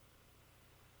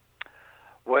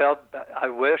 Well, I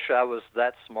wish I was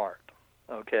that smart,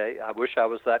 okay? I wish I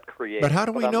was that creative. But how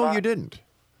do we know you didn't?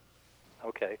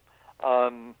 Okay.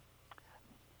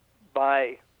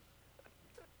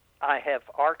 I have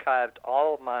archived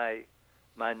all of my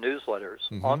newsletters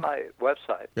on my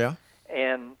website. Yeah.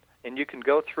 And you can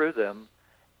go through them,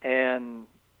 and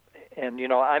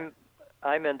I'm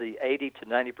in the 80 to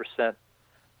 90%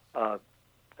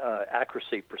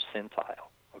 accuracy percentile.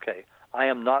 Okay, I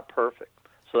am not perfect,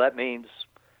 so that means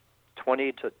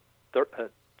 20 to 10%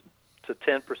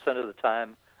 of the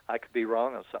time I could be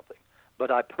wrong on something.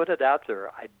 But I put it out there.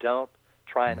 I don't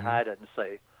try and hide it and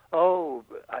say, "Oh,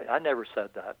 I never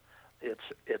said that."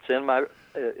 It's in my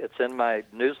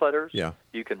newsletters. Yeah.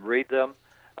 You can read them.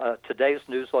 Today's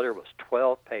newsletter was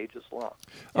 12 pages long.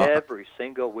 Every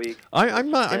single week.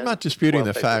 I'm not disputing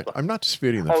the fact. I'm not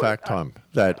disputing the fact, Tom,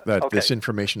 that this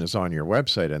information is on your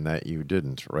website and that you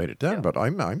didn't write it down. Yeah. But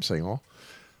I'm saying, well,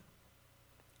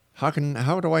 How can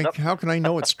I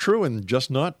know it's true and just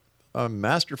not a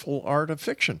masterful art of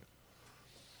fiction?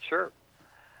 Sure.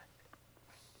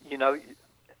 You know,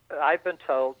 I've been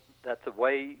told that the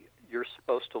way you're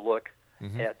supposed to look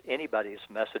at anybody's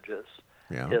messages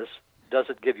is, does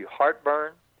it give you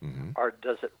heartburn or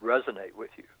does it resonate with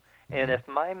you? And if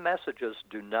my messages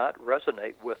do not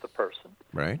resonate with a person,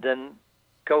 then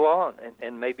go on,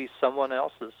 and maybe someone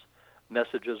else's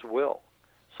messages will.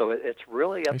 So it's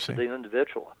really up to the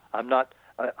individual.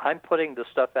 I'm putting the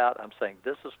stuff out. I'm saying,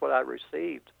 this is what I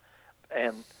received.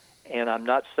 And I'm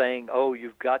not saying, oh,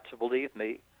 you've got to believe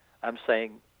me. I'm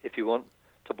saying, if you want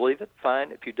to believe it,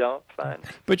 fine. If you don't, fine.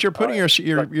 But you're putting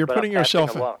you're putting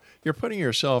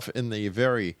yourself in the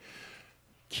very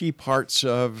key parts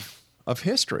of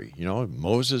history. You know,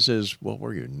 Moses is, what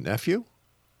were you, nephew?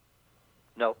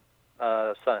 No,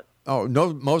 son. Oh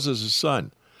no, Moses'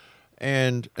 son.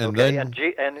 And okay, then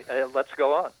let's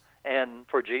go on. And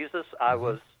for Jesus, I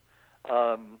was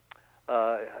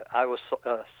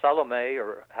Salome,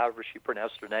 or however she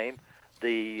pronounced her name,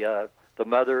 the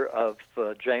mother of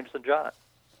James and John,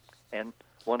 and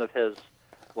one of his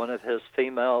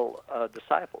female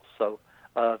disciples. So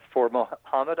for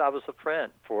Muhammad, I was a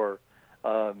friend. For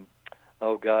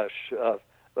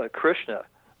Krishna,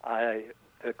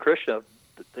 Krishna,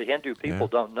 the Hindu people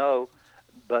don't know,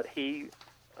 but he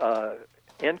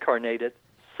incarnated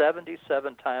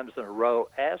 77 times in a row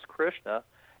as Krishna,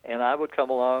 and I would come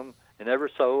along, and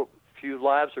every so few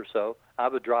lives or so, I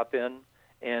would drop in,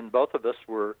 and both of us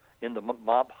were in the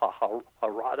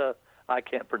Mahabharata, I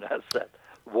can't pronounce that,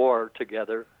 war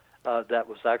together that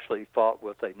was actually fought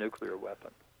with a nuclear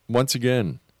weapon. Once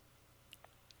again,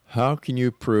 how can you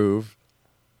prove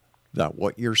that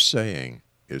what you're saying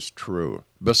is true?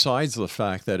 Besides the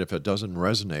fact that if it doesn't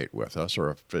resonate with us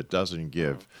or if it doesn't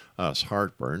give us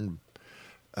heartburn,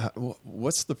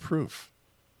 what's the proof?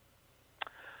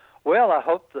 Well, I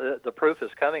hope the proof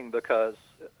is coming, because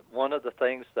one of the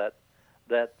things that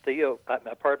Anturo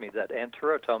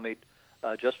told me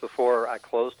just before I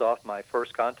closed off my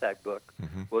first contact book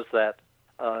was that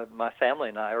my family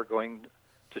and I are going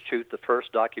to shoot the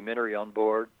first documentary on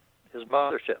board his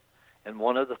mothership. And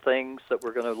one of the things that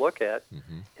we're going to look at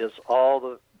is all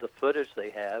the footage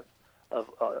they have of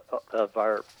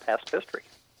our past history.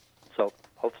 So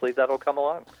hopefully that'll come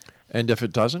along. And if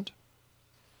it doesn't?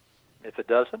 If it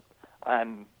doesn't,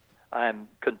 I'm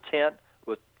content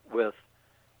with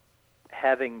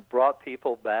having brought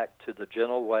people back to the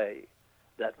gentle way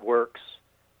that works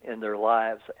in their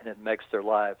lives, and it makes their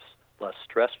lives less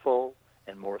stressful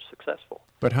and more successful.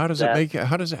 But how does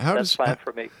that's fine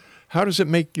for me. How does it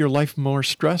make your life more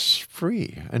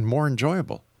stress-free and more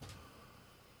enjoyable?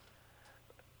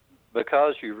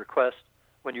 Because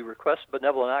when you request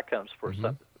benevolent outcomes for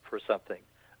something,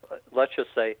 let's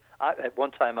just say, at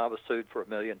one time I was sued for $1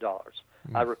 million.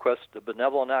 I requested a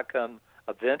benevolent outcome.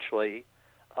 Eventually,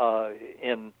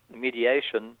 in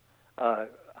mediation, I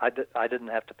didn't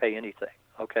have to pay anything.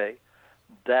 Okay,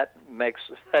 that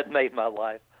made my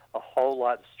life a whole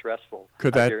lot stressful. I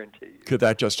guarantee you. Could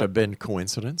that just have been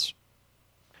coincidence?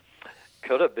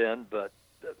 Could have been, but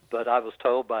I was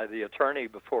told by the attorney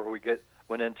before we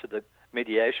went into the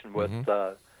mediation with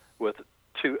a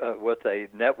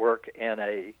network and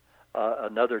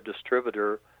another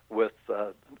distributor with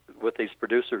these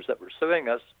producers that were suing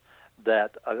us,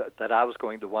 that I was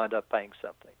going to wind up paying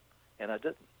something, and I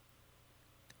didn't.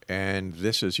 And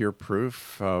this is your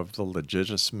proof of the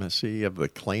legitimacy of the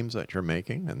claims that you're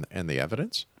making and the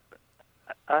evidence?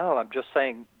 Oh, I'm just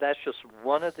saying that's just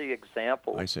one of the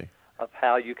examples of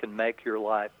how you can make your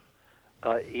life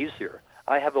easier.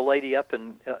 I have a lady up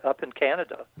in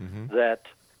Canada that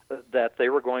they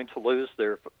were going to lose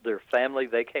their family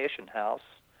vacation house,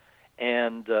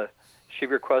 and she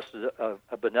requested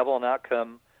a benevolent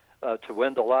outcome to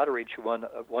win the lottery. She won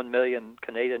 $1 million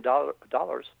Canadian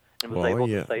dollars and was able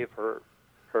to save her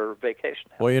vacation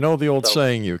house. Well, you know the old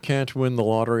saying, you can't win the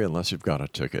lottery unless you've got a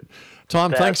ticket.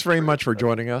 Tom, thanks very much for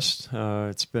joining us.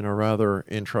 It's been a rather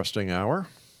interesting hour.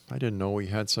 I didn't know we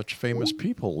had such famous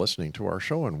people listening to our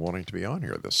show and wanting to be on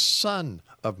here. The son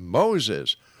of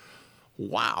Moses.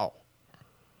 Wow.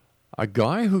 A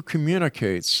guy who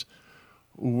communicates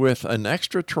with an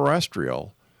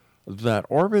extraterrestrial that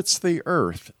orbits the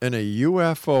Earth in a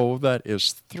UFO that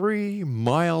is 3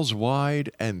 miles wide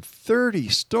and 30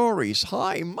 stories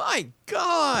high. My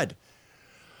God!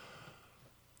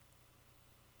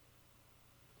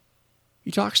 He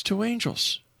talks to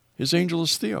angels. His angel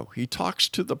is Theo. He talks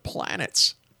to the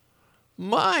planets.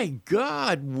 My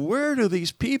God, where do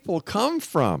these people come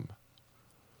from?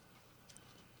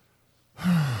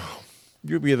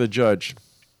 You be the judge.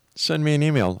 send me an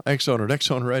email,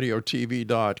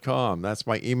 xzone@xzoneradiotv.com. That's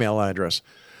my email address.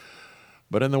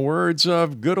 But in the words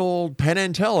of good old Penn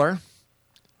and Teller,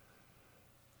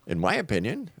 in my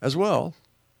opinion as well,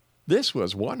 this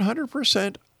was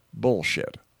 100%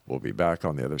 bullshit. We'll be back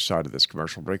on the other side of this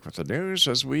commercial break with the news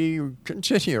as we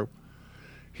continue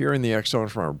here in the X Zone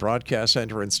from our broadcast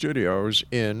center and studios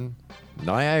in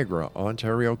Niagara,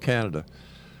 Ontario, Canada.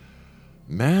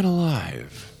 Man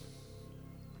alive.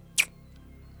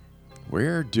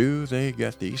 Where do they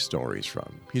get these stories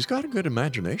from? He's got a good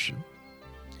imagination.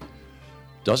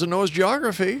 Doesn't know his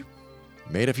geography.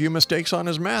 Made a few mistakes on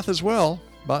his math as well.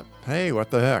 But hey, what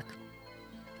the heck?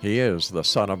 He is the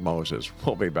son of Moses.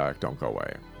 We'll be back. Don't go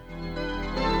away.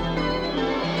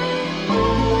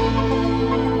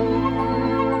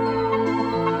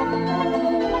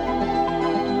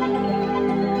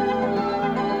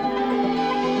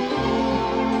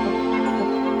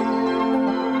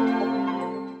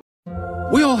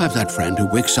 We all have that friend who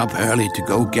wakes up early to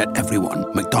go get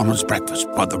everyone McDonald's breakfast,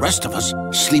 while the rest of us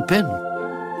sleep in.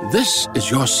 This is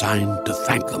your sign to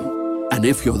thank them. And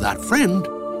if you're that friend,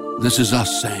 this is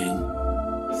us saying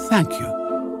thank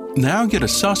you. Now get a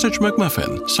sausage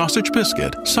McMuffin, sausage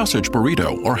biscuit, sausage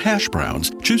burrito, or hash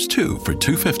browns. Choose 2 for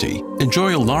 $2.50.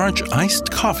 Enjoy a large iced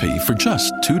coffee for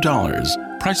just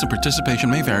 $2. Price and participation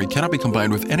may vary. Cannot be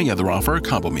combined with any other offer or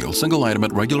combo meal. Single item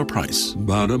at regular price.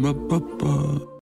 Ba-da-ba-ba-ba.